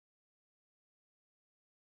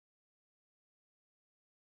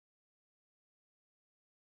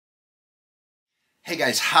Hey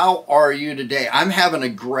guys, how are you today? I'm having a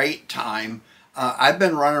great time. I've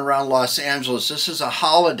been running around Los Angeles. This is a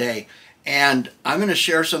holiday, and I'm going to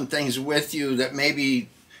share some things with you that maybe,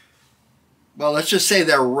 well, let's just say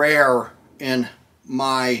they're rare in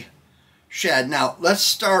my shed. Now, let's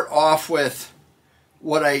start off with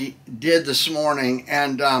what I did this morning,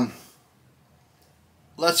 and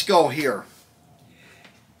let's go here.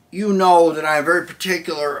 You know that I'm very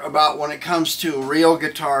particular about when it comes to real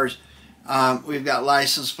guitars. We've got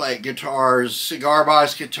license plate guitars, cigar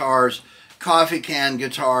box guitars, coffee can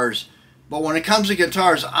guitars. But when it comes to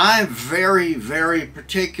guitars, I'm very, very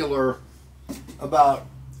particular about,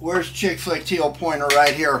 where's Chick Flick Teal Pointer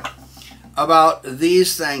right here, about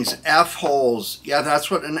these things, F-holes. Yeah, that's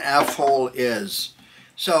what an F-hole is.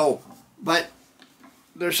 So, but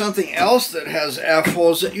there's something else that has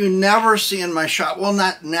F-holes that you never see in my shop. Well,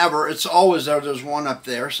 not never. It's always there. There's one up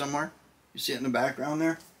there somewhere. You see it in the background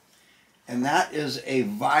there? And that is a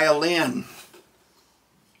violin.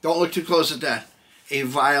 Don't look too close at that. A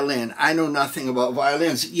violin. I know nothing about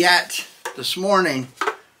violins. Yet, this morning,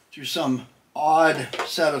 through some odd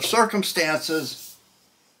set of circumstances,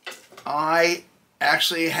 I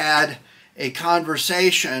actually had a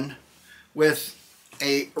conversation with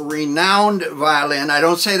a renowned violin. I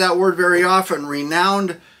don't say that word very often.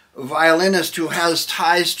 Renowned violinist who has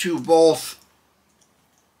ties to both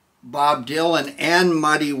Bob Dylan and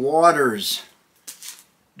Muddy Waters.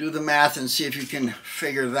 Do the math and see if you can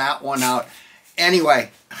figure that one out.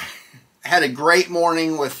 Anyway, I had a great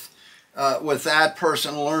morning with that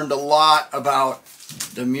person. Learned a lot about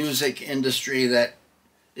the music industry that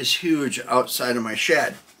is huge outside of my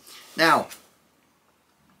shed. Now,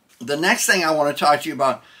 the next thing I want to talk to you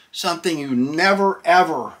about, something you never,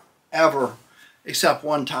 ever, ever, except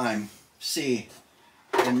one time, see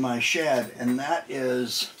in my shed, and that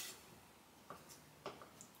is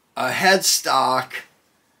a headstock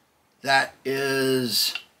that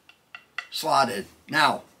is slotted.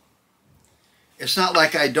 Now, it's not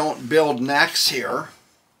like I don't build necks here.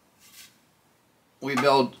 We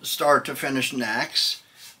build start to finish necks.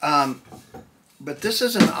 But this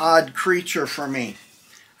is an odd creature for me.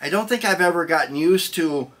 I don't think I've ever gotten used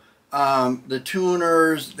to the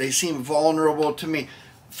tuners. They seem vulnerable to me.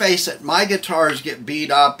 Face it, my guitars get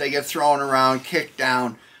beat up, they get thrown around, kicked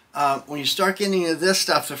down. When you start getting into this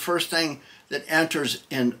stuff, the first thing that enters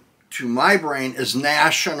into my brain is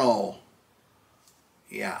national.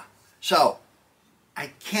 Yeah. So, I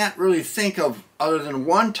can't really think of, other than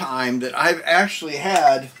one time, that I've actually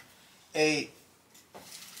had a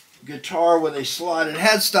guitar with a slotted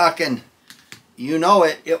headstock, and you know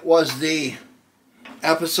it. It was the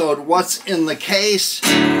episode What's in the Case,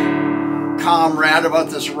 comrade, about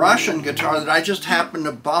this Russian guitar that I just happened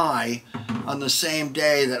to buy on the same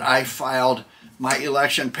day that I filed my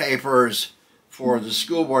election papers for the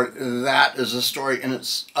school board. That is a story in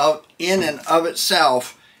and of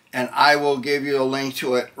itself, and I will give you a link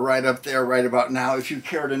to it right up there right about now if you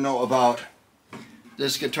care to know about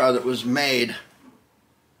this guitar that was made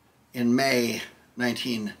in May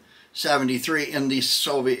 1973 in the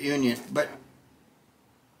Soviet Union. But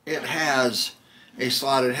it has a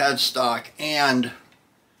slotted headstock and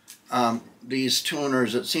these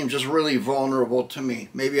tuners that seem just really vulnerable to me.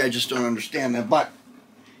 Maybe I just don't understand them, but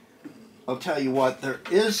I'll tell you what, there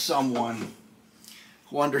is someone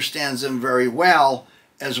who understands them very well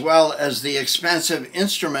as the expensive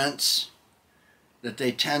instruments that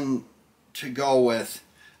they tend to go with.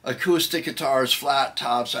 Acoustic guitars, flat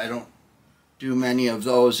tops, I don't do many of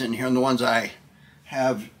those in here, and the ones I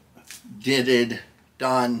have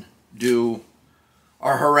done,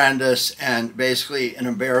 are horrendous and basically an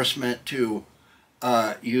embarrassment to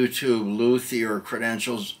YouTube Luthier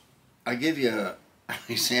credentials. I give you an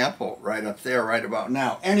example right up there right about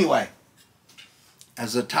now. Anyway,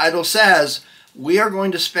 as the title says, we are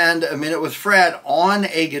going to spend a minute with Fred on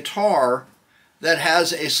a guitar that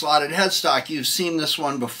has a slotted headstock. You've seen this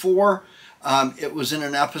one before. It was in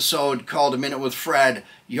an episode called A Minute with Fred,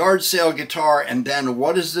 yard sale guitar, and then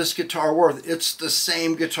what is this guitar worth? It's the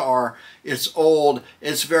same guitar. It's old,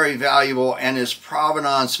 it's very valuable, and its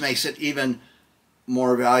provenance makes it even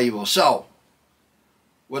more valuable. So,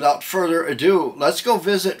 without further ado, let's go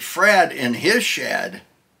visit Fred in his shed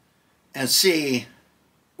and see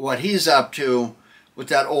what he's up to with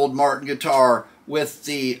that old Martin guitar with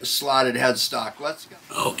the slotted headstock. Let's go.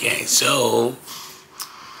 Okay, so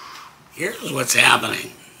here's what's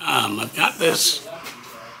happening. I've got this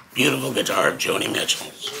beautiful guitar of Joni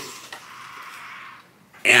Mitchell's,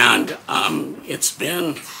 and it's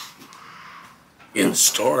been in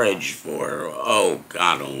storage for, oh,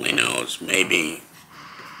 God only knows, maybe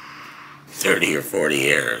 30 or 40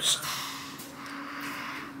 years.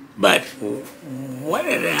 But what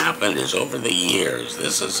had happened is over the years,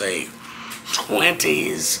 this is a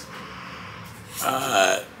 20s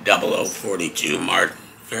 0042 Martin,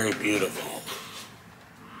 very beautiful.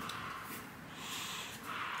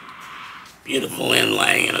 Beautiful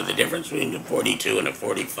inlay. You know, the difference between a 42 and a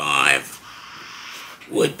 45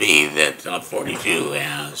 would be that a 42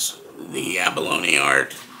 has the abalone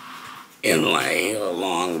art inlay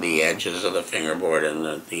along the edges of the fingerboard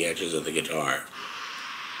and the edges of the guitar.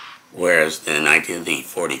 Whereas the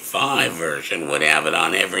 1945 version would have it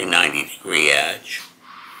on every 90-degree edge.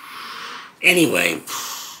 Anyway,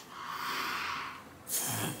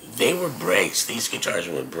 they were braced, these guitars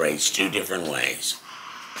were braced two different ways.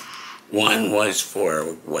 One was for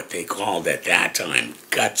what they called at that time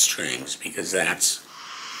gut strings, because that's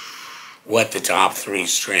what the top three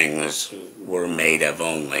strings were made of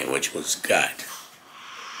only, which was gut.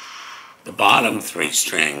 The bottom three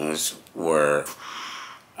strings were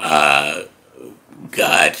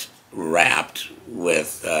gut wrapped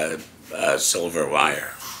with silver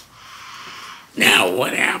wire. Now,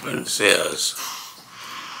 what happens is,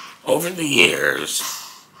 over the years,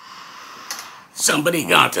 somebody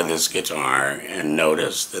got to this guitar and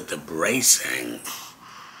noticed that the bracing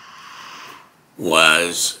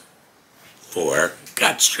was for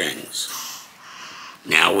gut strings.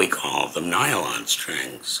 Now we call them nylon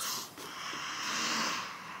strings.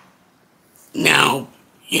 Now,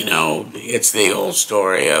 you know, it's the old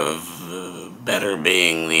story of better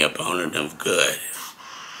being the opponent of good.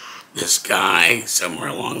 This guy, somewhere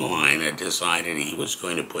along the line, had decided he was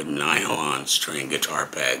going to put nylon string guitar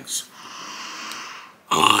pegs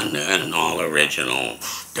on an all-original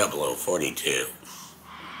 0042.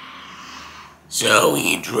 So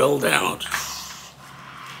he drilled out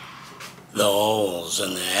the holes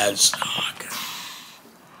in the headstock.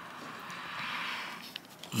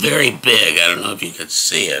 Very big. I don't know if you could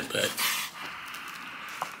see it, but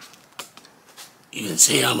you can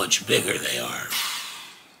see how much bigger they are.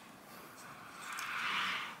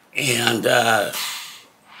 And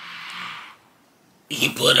he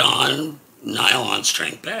put on nylon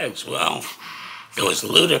string pegs. Well, it was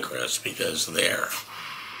ludicrous because they're,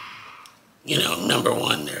 you know, number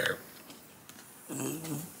one, they're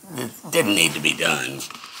didn't need to be done.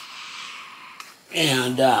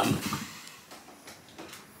 And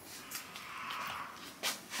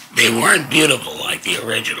they weren't beautiful like the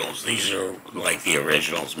originals. These are like the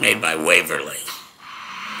originals made by Waverly.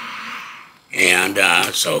 And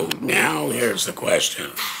so now here's the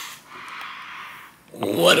question.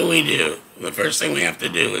 What do we do? The first thing we have to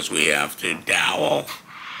do is we have to dowel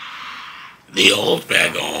the old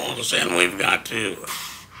peg holes, and we've got to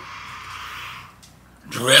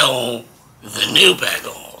drill the new peg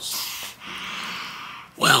holes.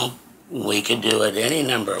 Well, we could do it any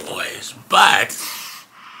number of ways, but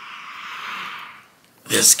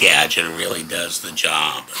this gadget really does the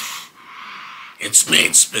job. It's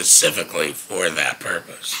made specifically for that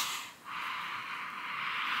purpose.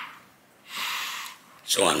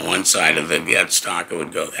 So on one side of the headstock, it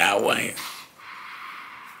would go that way.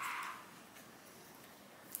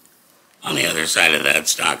 On the other side of the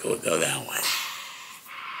headstock, it would go that way.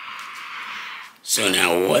 So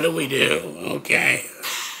now what do we do? Okay,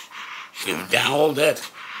 we've doweled it.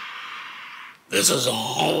 This is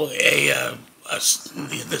all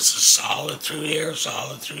this is solid through here,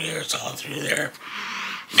 solid through here, solid through there.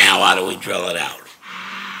 Now how do we drill it out?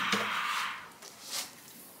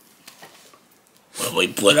 Well, we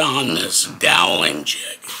put on this doweling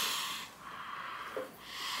jig.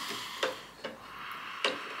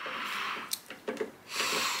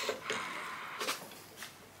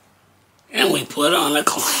 And we put on a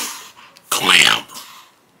clamp.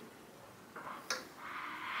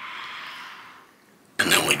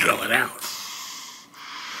 And then we drill it out.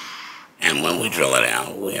 And when we drill it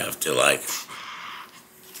out, we have to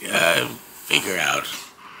figure out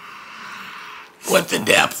what the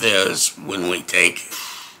depth is when we take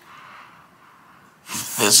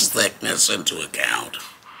this thickness into account,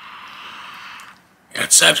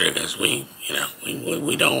 etc. Because we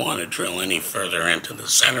don't want to drill any further into the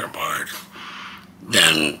center part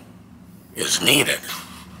than is needed.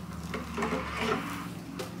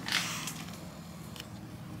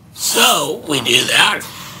 So we do that.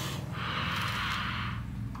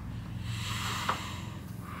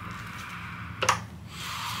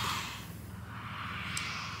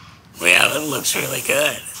 Yeah, it looks really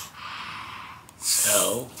good.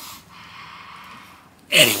 So,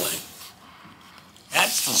 anyway,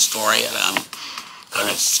 that's the story, and I'm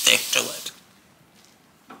gonna stick to it.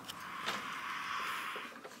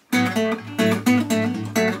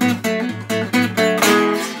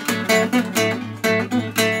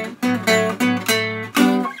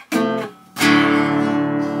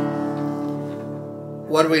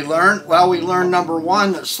 we learn? Well, we learned number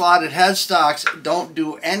one, that slotted headstocks don't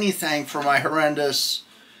do anything for my horrendous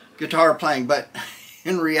guitar playing. But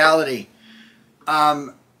in reality,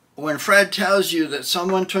 when Fred tells you that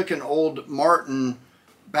someone took an old Martin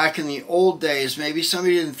back in the old days, maybe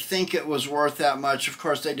somebody didn't think it was worth that much. Of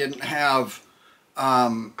course, they didn't have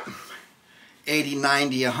 80,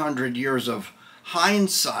 90, 100 years of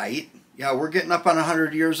hindsight. Yeah, we're getting up on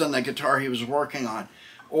 100 years on the guitar he was working on.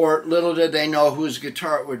 Or little did they know whose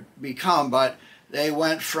guitar it would become, but they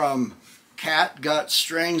went from catgut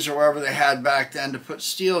strings or whatever they had back then to put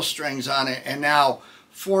steel strings on it. And now,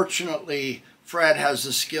 fortunately, Fred has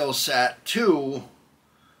the skill set to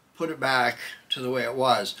put it back to the way it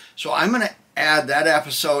was. So I'm going to add that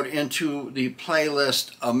episode into the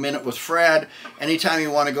playlist, A Minute with Fred. Anytime you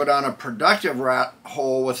want to go down a productive rat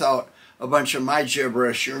hole without a bunch of my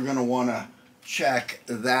gibberish, you're going to want to check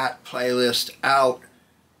that playlist out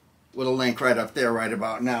with a link right up there right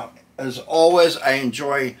about now. As always, I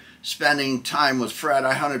enjoy spending time with Fred.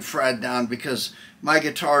 I hunted Fred down because my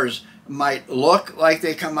guitars might look like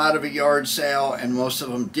they come out of a yard sale, and most of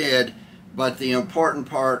them did, but the important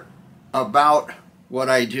part about what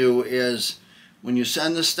I do is when you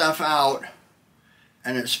send this stuff out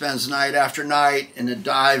and it spends night after night in a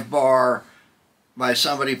dive bar by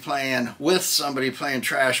somebody playing, with somebody playing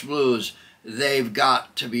trash blues, they've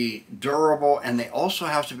got to be durable, and they also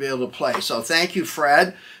have to be able to play. So thank you,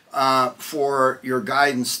 Fred, for your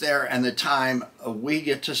guidance there and the time we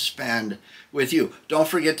get to spend with you. Don't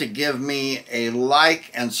forget to give me a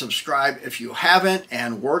like and subscribe if you haven't,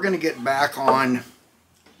 and we're going to get back on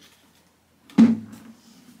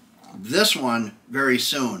this one very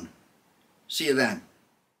soon. See you then.